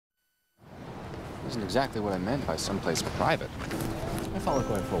Isn't exactly what I meant by someplace private. I felt like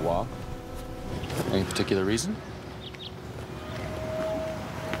going for a walk. Any particular reason?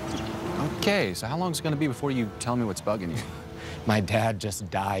 Okay, so how long is it gonna be before you tell me what's bugging you? My dad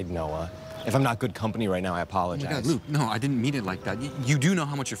just died, Noah. If I'm not good company right now, I apologize. Oh my God, Luke, no, I didn't mean it like that. You do know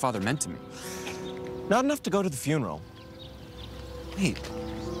how much your father meant to me. Not enough to go to the funeral. Wait.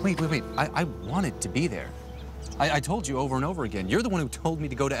 I wanted to be there. I told you over and over again. You're the one who told me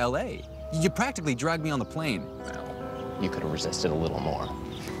to go to L.A. You practically dragged me on the plane. Well, you could have resisted a little more.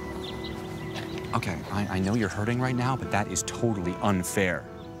 Okay, I know you're hurting right now, but that is totally unfair.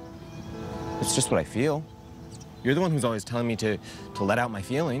 It's just what I feel. You're the one who's always telling me to let out my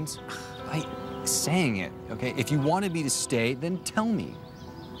feelings. Saying it, okay? If you wanted me to stay, then tell me.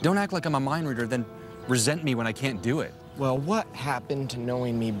 Don't act like I'm a mind reader, then resent me when I can't do it. Well, what happened to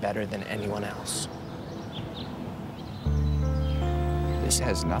knowing me better than anyone else? This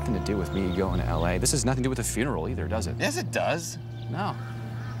has nothing to do with me going to L.A. This has nothing to do with the funeral either, does it? Yes, it does. No.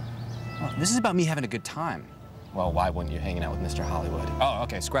 Well, this is about me having a good time. Well, why wouldn't you hanging out with Mr. Hollywood? Oh,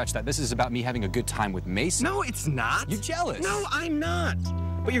 okay, scratch that. This is about me having a good time with Mason. No, it's not. You're jealous. No, I'm not.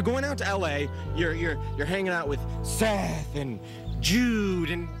 But you're going out to L.A., you're hanging out with Seth and Jude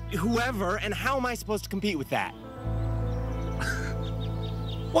and whoever, and how am I supposed to compete with that?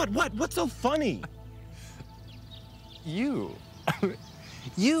 What's so funny? You.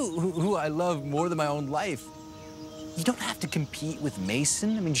 You, who I love more than my own life. You don't have to compete with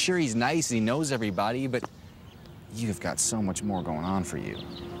Mason. I mean, sure, he's nice and he knows everybody, but you've got so much more going on for you.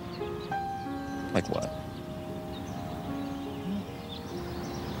 Like what?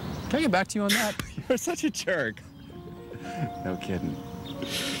 Can I get back to you on that? You're such a jerk. No kidding.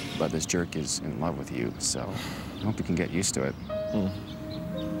 But this jerk is in love with you, so I hope you can get used to it. I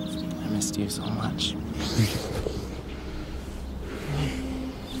missed you so much.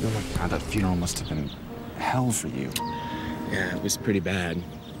 Oh my God, that funeral must have been hell for you. Yeah, it was pretty bad.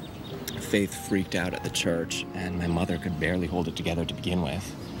 Faith freaked out at the church, and my mother could barely hold it together to begin with.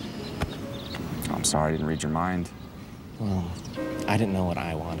 I'm sorry I didn't read your mind. Well, I didn't know what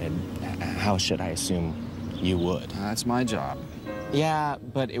I wanted. How should I assume you would? That's my job. Yeah,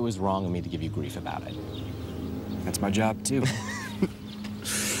 but it was wrong of me to give you grief about it. That's my job, too.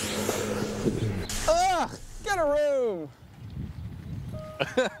 Ugh! Get a room!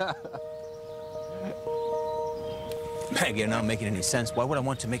 Meg, you're not making any sense. Why would I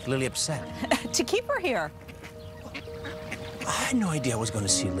want to make Lily upset? To keep her here. I had no idea I was going to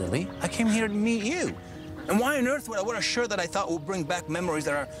see Lily. I came here to meet you. And why on earth would I wear a shirt that I thought would bring back memories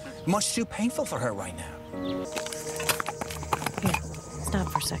that are much too painful for her right now? Here, stop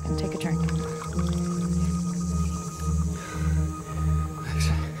for a second. Take a drink.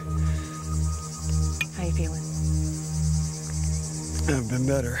 How you feeling? I've been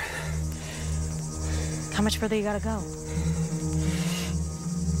better. How much further you gotta go?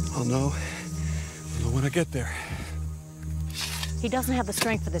 I'll know when I get there. He doesn't have the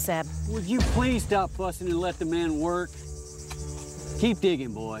strength for this, Eb. Would you please stop fussing and let the man work? Keep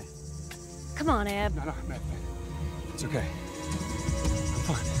digging, boy. Come on, Eb. No, it's okay. I'm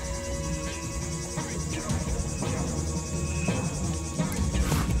fine.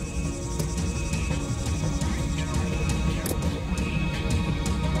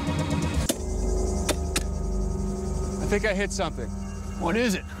 I think I hit something. What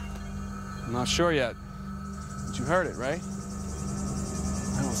is it? I'm not sure yet. But you heard it, right?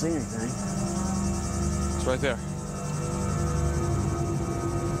 I don't see anything. It's right there.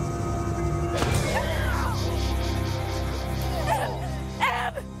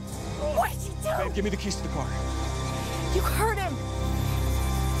 Eb! What did you do? Babe, give me the keys to the car. You hurt him.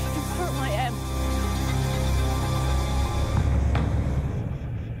 You hurt my Eb.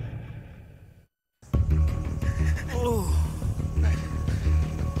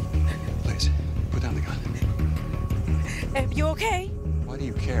 Please, put down the gun. Eb, you okay? Why do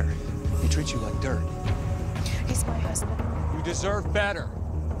you care? He treats you like dirt. He's my husband. You deserve better.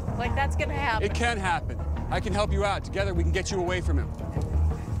 Like that's gonna happen. It can happen. I can help you out. Together, we can get you away from him.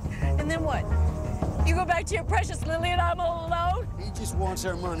 And then what? You go back to your precious Lily and I'm all alone? He just wants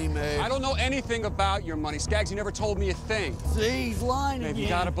our money, Maeve. I don't know anything about your money. Skaggs, you never told me a thing. See, he's lying Maeve, again. you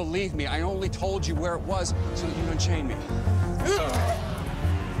gotta believe me. I only told you where it was so that you can unchain me.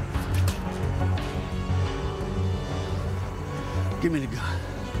 Give me the gun.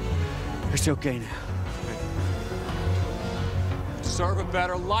 It's okay now. Deserve a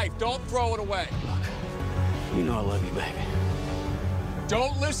better life. Don't throw it away. Look, you know I love you, baby.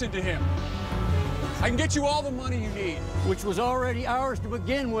 Don't listen to him. I can get you all the money you need. Which was already ours to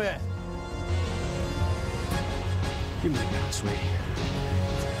begin with. Give me the gun, sweetie.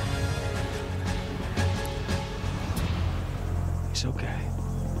 It's okay.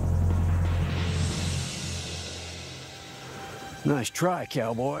 Nice try,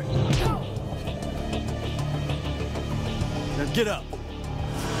 cowboy. Now get up.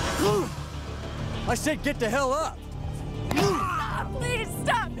 I said get the hell up. Please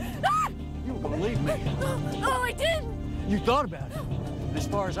stop. You were gonna leave me. No, I didn't. You thought about it. As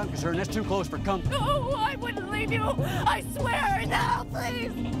far as I'm concerned, that's too close for comfort. No, I wouldn't leave you. I swear. No,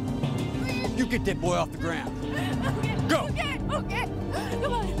 please. You get that boy off the ground. Okay. Go. Okay.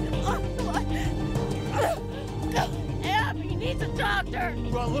 Come on. Come on. Help, he needs a doctor.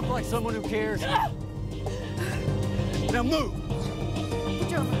 Do I look like someone who cares? Now move.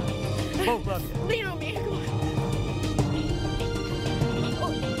 Jump. Both of you. Lean on me. Come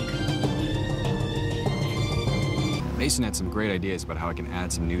on. Mason had some great ideas about how I can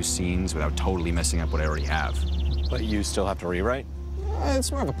add some new scenes without totally messing up what I already have. But you still have to rewrite?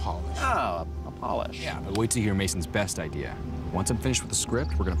 It's more of a polish. Oh, a polish. Yeah, but wait to hear Mason's best idea. Once I'm finished with the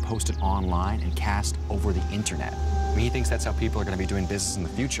script, we're gonna post it online and cast over the internet. I mean, he thinks that's how people are gonna be doing business in the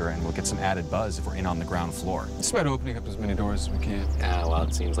future, and we'll get some added buzz if we're in on the ground floor. It's about opening up as many doors as we can. Ah, well,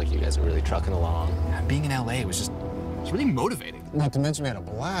 it seems like you guys are really trucking along. Being in LA was really motivating. Not to mention we had a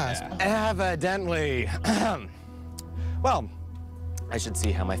blast. Yeah. Evidently. Well, I should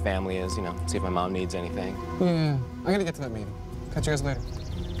see how my family is, you know, see if my mom needs anything. Yeah, I'm gonna get to that meeting. Catch you guys later.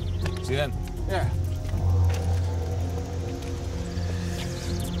 See you then. Yeah.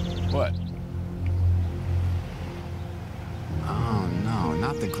 What? Oh, no,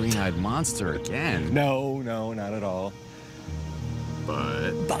 not the green-eyed monster again. No, not at all.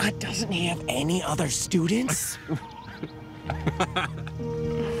 But doesn't he have any other students?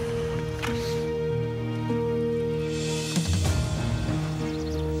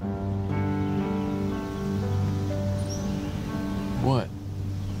 What?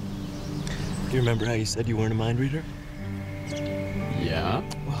 You remember how you said you weren't a mind reader? Yeah?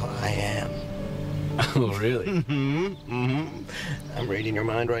 Well, I am. Oh, really? I'm reading your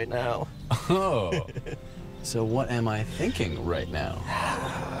mind right now. Oh. So what am I thinking right now?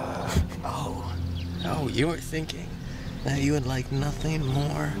 Oh, you were thinking that you would like nothing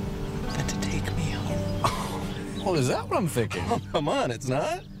more than to take me home. Oh, is that what I'm thinking? Oh, come on, it's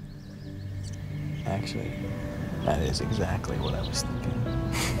not? Actually, that is exactly what I was thinking.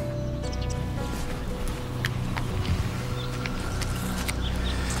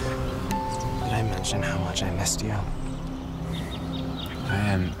 Did I mention how much I missed you? I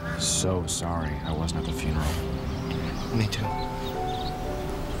am so sorry I wasn't at the funeral. Me too.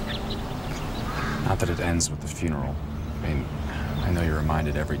 Not that it ends with the funeral. I mean, I know you're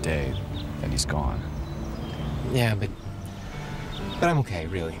reminded every day that he's gone. Yeah, but I'm okay,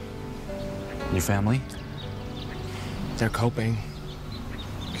 really. Your family? They're coping.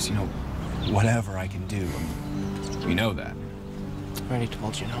 Because, you know, whatever I can do, you know that. I already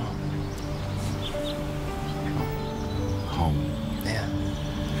told you no. Home. Yeah.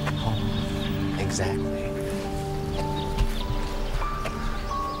 Home. Exactly.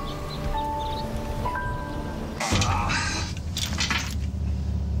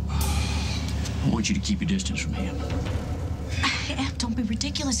 I want you to keep your distance from him. Don't be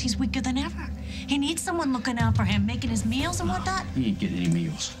ridiculous. He's weaker than ever. He needs someone looking out for him, making his meals and whatnot. He ain't getting any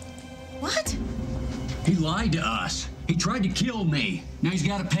meals. What? He lied to us. He tried to kill me. Now he's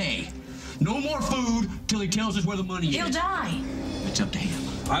got to pay. No more food till he tells us where the money is. He'll die. It's up to him.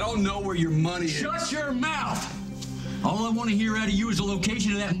 I don't know where your money is. Shut your mouth! All I want to hear out of you is the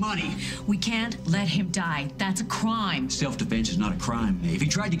location of that money. We can't let him die. That's a crime. Self-defense is not a crime, Maeve. He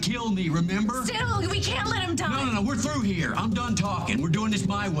tried to kill me, remember? Still, we can't let him die. No, we're through here. I'm done talking. We're doing this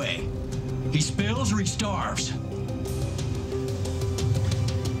my way. He spills or he starves.